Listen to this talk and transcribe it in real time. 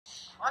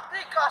I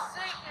think I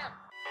see him.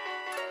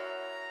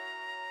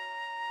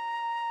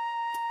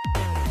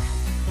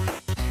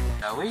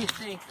 Now we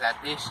think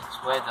that this is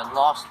where the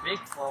lost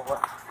Bigfoot was.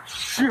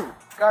 Shoot,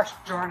 gosh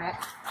darn it.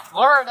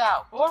 Blur it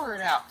out, blur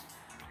it out.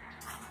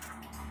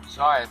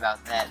 Sorry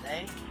about that,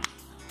 eh?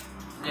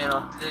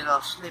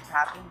 Little slip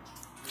happened.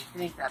 We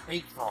think that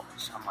Bigfoot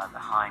is somewhere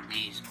behind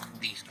these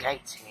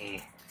gates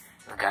here.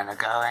 We're gonna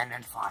go in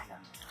and find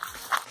him.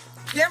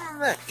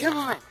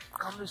 Cameraman,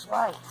 come this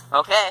way.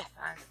 Okay.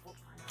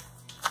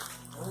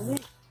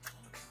 It's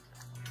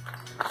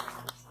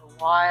a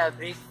wire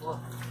Bigfoot.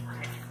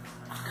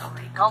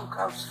 Come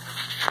close.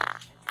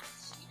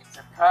 It's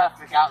a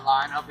perfect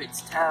outline of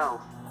its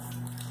toe.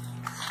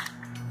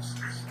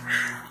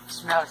 It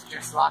smells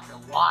just like a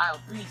wild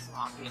beast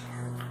rocket.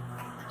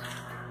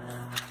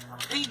 A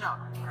peanut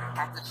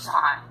at the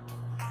sign.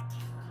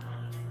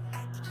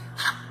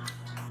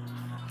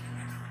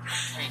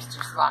 Tastes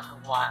just like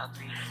a wild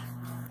beast.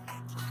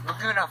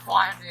 We're gonna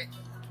find it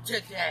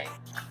today.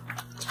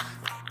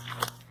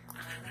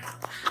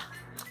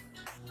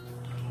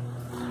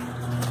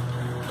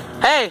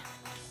 Hey!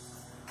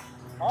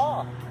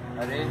 Oh,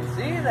 I didn't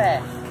see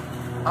that.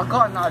 I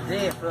got an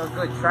idea for a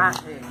good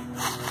trap here.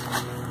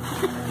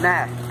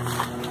 Nah,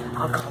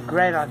 I got a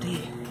great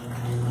idea.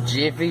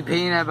 Jiffy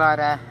peanut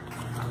butter.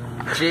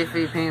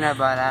 Jiffy peanut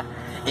butter.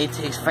 It's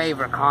his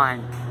favorite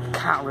kind.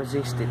 Can't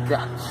resist it.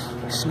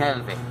 The smell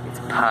of it. It's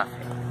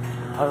perfect.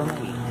 Follow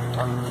me.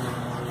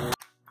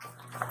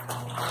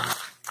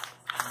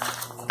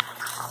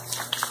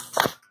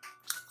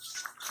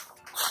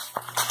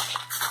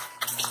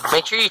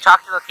 Make sure you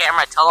talk to the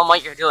camera. Tell them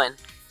what you're doing.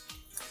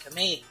 To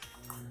me.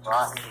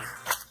 Right here.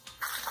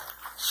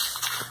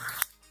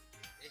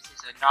 This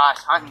is a nice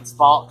hunting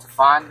spot to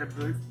find the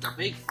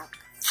Bigfoot.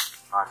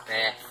 Right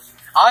there.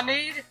 I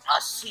need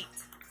a seat.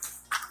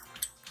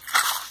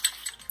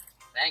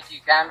 Thank you,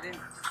 Camden.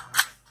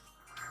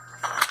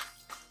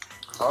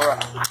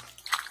 Alright.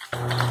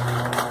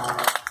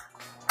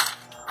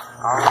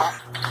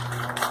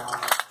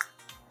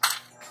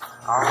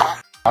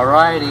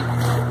 Alrighty.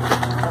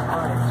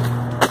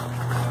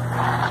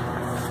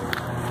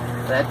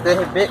 Let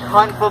the big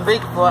hunt for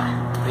Bigfoot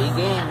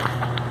begin.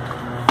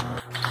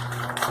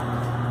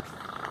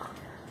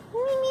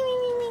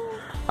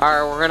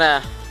 Alright, we're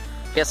gonna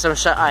get some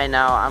shut eye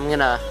now. I'm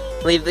gonna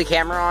leave the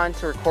camera on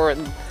to record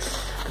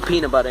the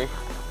peanut butter.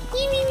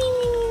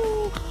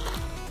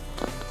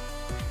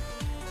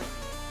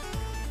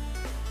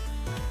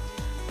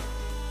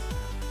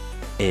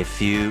 A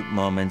few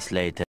moments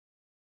later.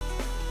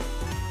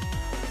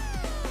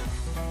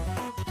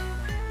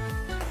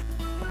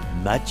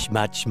 Much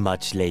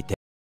later.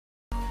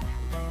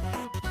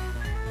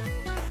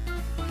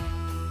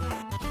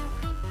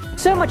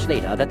 So much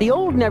later that the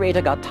old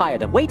narrator got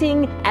tired of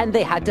waiting and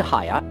they had to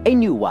hire a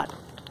new one.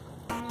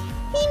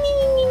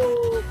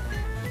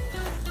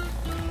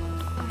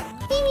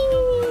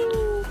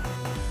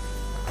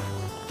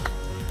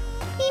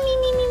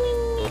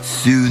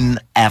 Soon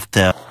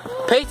after.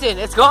 Peyton,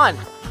 it's gone.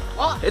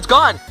 What? It's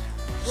gone.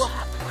 What?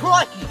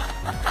 Crikey!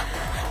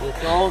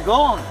 It's all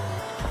gone.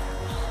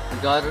 You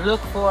gotta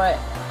look for it.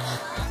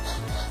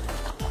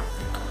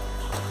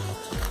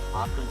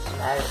 I can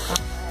smell it.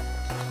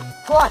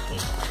 Crikey!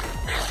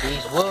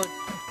 These woods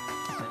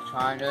are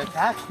trying to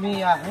attack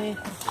me, I think.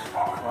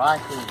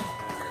 Crikey.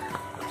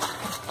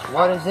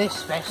 What is this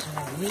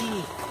specimen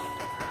here?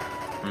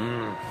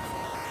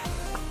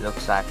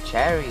 Looks like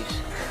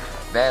cherries.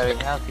 Very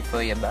healthy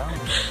for your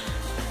bones.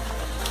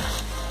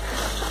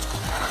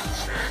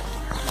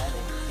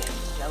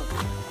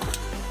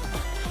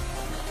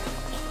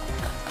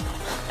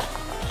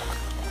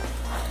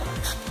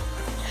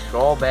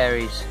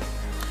 Strawberries,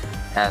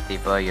 healthy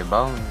for your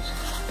bones.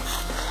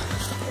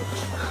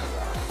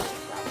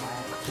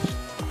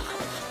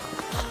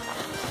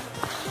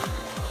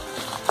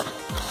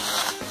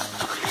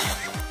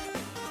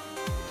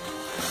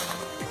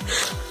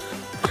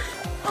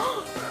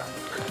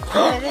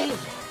 There it is.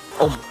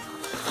 Oh.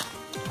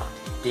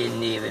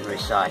 Didn't even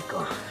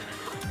recycle.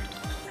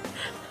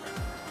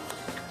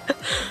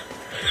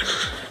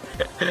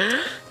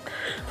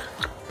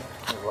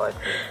 What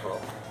people?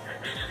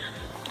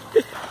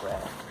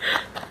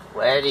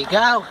 Where'd he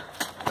go?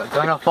 We're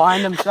gonna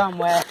find him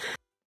somewhere.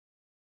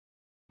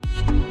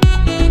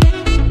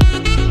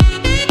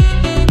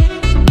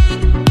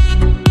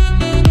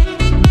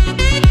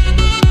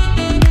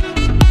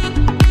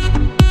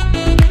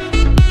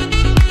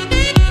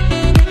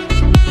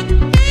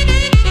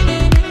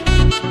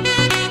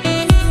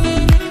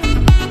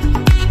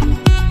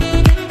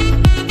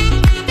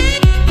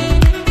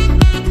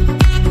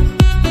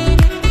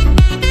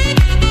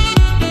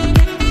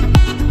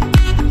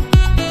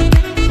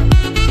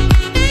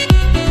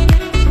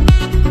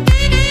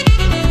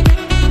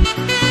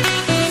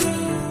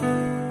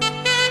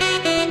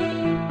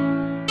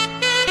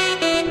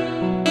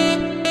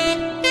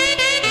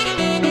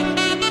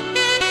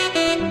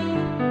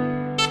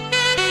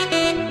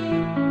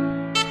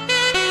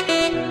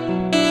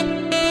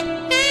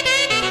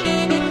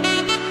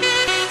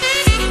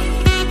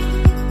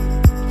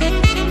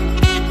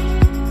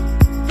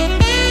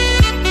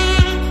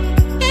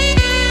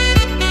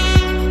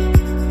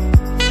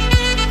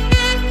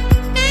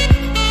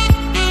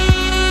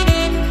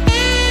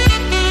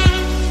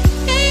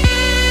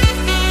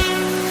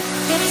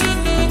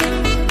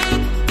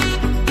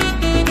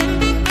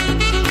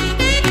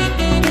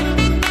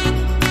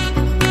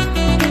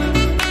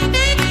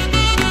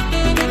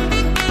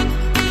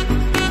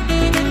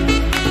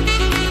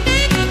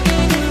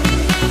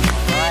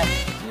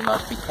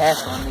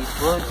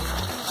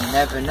 You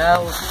never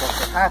know what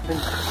could happen.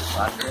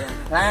 Like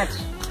them plants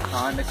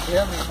trying to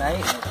kill me,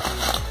 mate.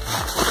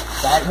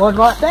 That one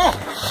right there.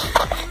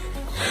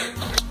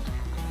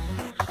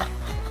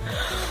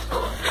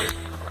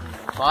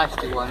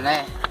 Feisty one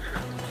there.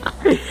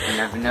 You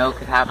never know what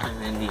could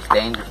happen in these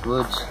dangerous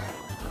woods.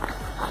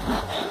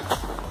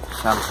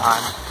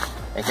 Sometimes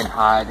they can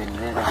hide in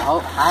little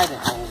hiding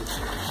holes.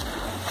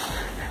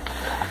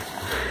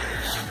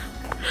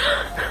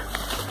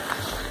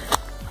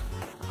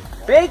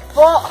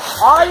 Bigfoot,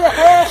 are you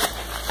here?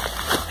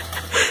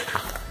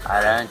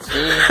 I don't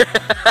see you.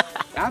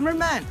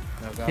 Cameraman,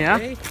 look up Yeah?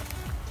 here.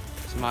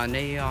 It's my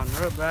neon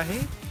rope right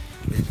here.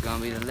 This is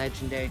gonna be the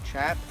legendary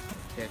trap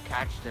to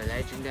catch the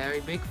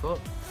legendary Bigfoot.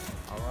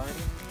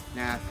 Alrighty.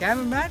 Now,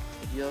 cameraman,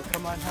 if you'll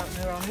come on help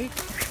me around here.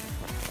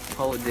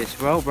 Hold this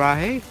rope right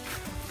here.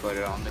 Put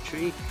it on the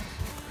tree.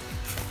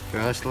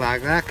 Just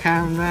like that,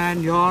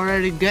 cameraman. You're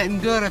already getting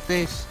good at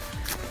this.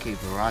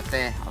 Keep it right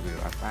there. I'll be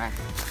right back.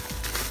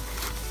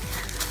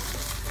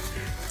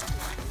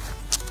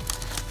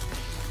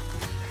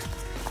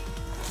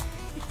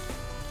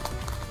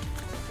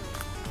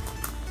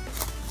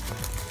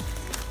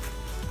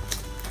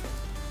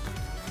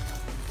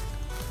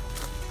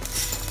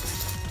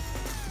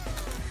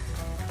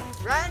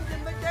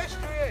 Random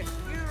pedestrian,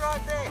 you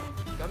right there.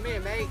 Come here,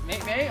 mate.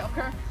 Mate,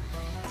 okay.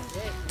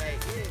 Yes,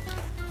 mate, yes.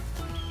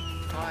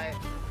 Alright.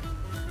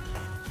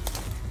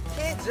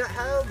 Kids at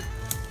home.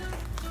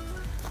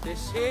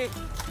 This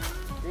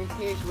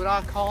is what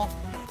I call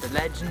the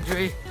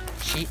legendary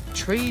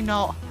tree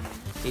knot.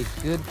 It's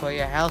good for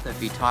your health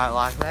if you tie it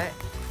like that.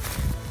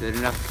 Good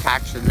enough to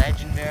catch the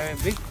legendary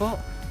Bigfoot.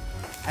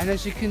 And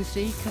as you can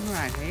see, come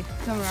around here.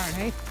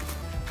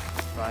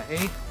 Right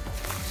here.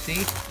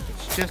 See,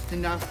 it's just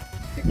enough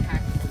to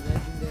catch the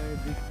legendary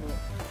Bigfoot.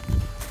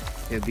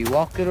 He'll be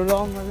walking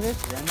along like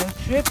this, then he'll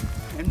trip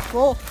and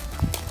fall.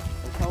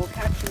 That's how we'll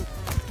catch him.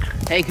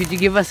 Hey, could you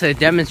give us a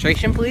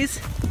demonstration, please?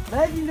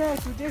 Legendary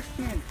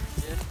pedestrian.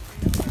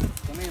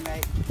 Come here,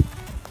 mate.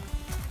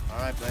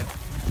 Alright, bud.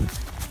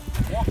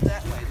 Walk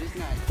that way, there's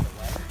no other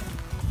way.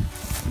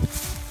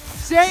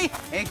 See?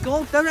 It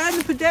goes around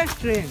the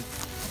pedestrian.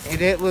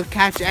 And it will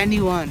catch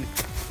anyone.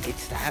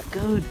 It's that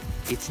good.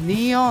 It's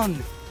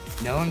neon.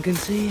 No one can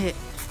see it.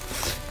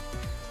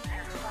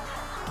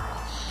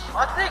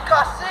 I think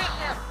I see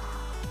him.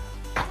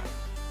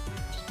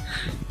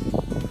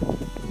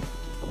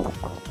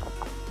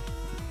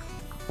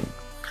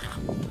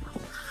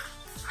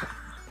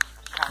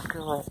 Can't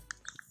do it.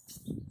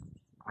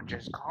 I'm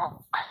just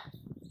calm.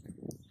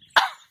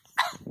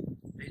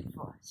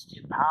 Bigfoot's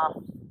too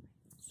powerful.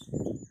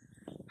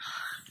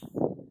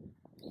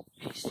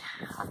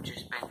 I've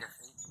just been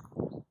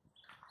defeated.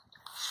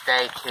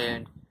 Stay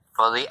tuned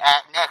for the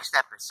next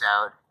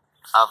episode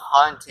of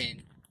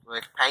Hunting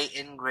with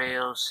Peyton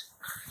Grills.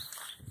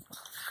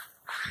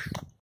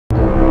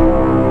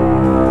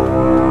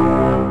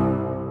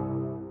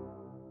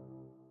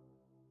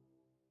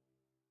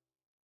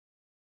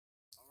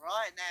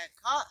 Alright, now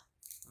cut.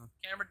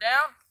 Camera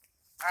down.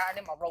 Alright, I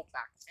need my rope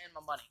back and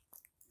my money.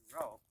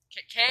 Rope?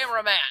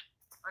 Cameraman,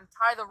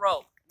 untie the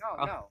rope.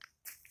 No, no.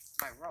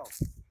 My rope.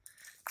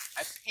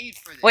 I paid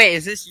for this. Wait,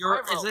 is this your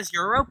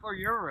rope or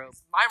your rope?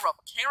 My rope.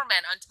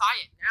 Cameraman, untie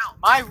it now.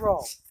 My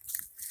rope.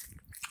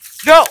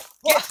 No!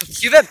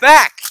 Give it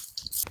back!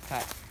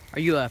 Are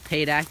you a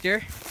paid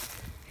actor?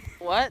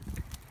 What?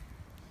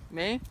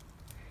 Me?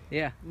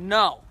 Yeah.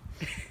 No.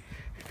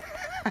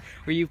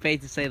 Were you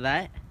paid to say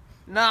that?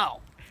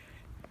 No.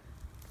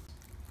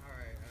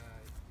 Alright,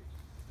 are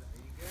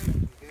you good?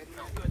 You good?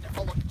 No, good.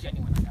 Oh, look,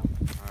 genuine. No.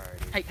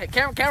 Alright. Hey,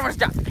 camera's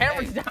down.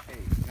 Camera's down. Hey,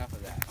 enough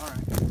of that.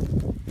 Alright.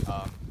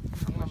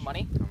 How much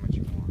Money? How much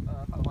you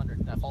want?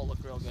 500. That all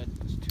look real good.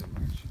 It's too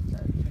much.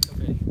 That's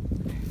okay.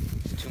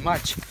 It's too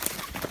much.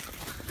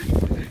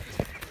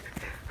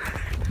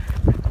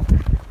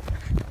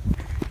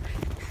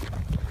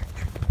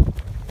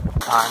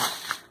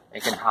 They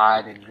can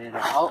hide in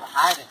little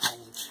hiding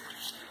holes.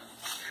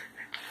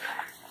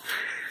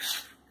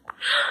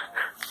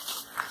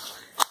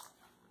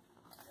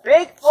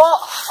 Bigfoot,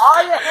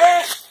 are you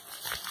here?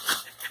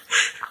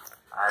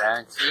 I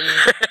don't see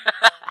you.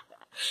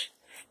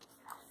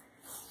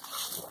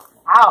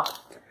 Ow!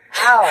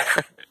 Ow!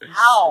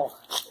 Ow!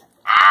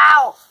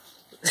 Ow!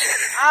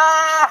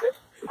 Ah!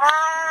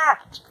 Ah! Ah!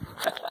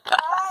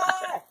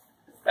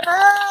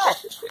 Ah!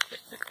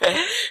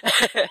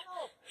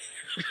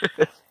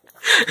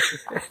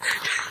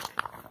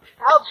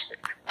 Help!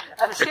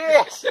 I'm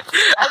serious!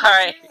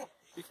 Alright.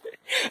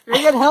 You're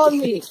gonna help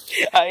me!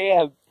 I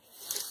am.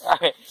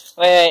 Alright.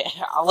 Wait,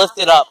 I'll lift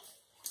it up.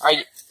 Are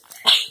you...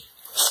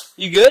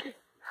 You good?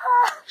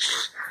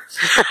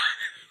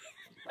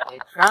 They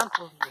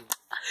trampled me.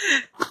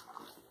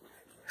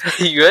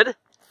 You good?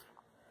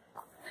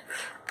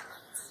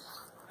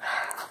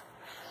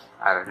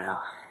 I don't know.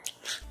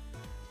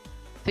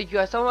 Thank you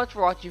guys so much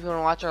for watching. If you want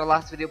to watch our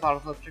last video,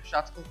 bottle flip trick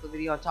shots, click the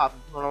video on top.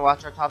 If you want to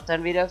watch our top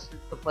 10 videos,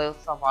 click the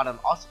playlist on bottom.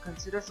 Also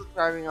consider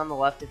subscribing on the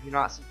left if you're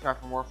not subscribed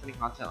for more funny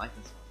content like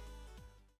this.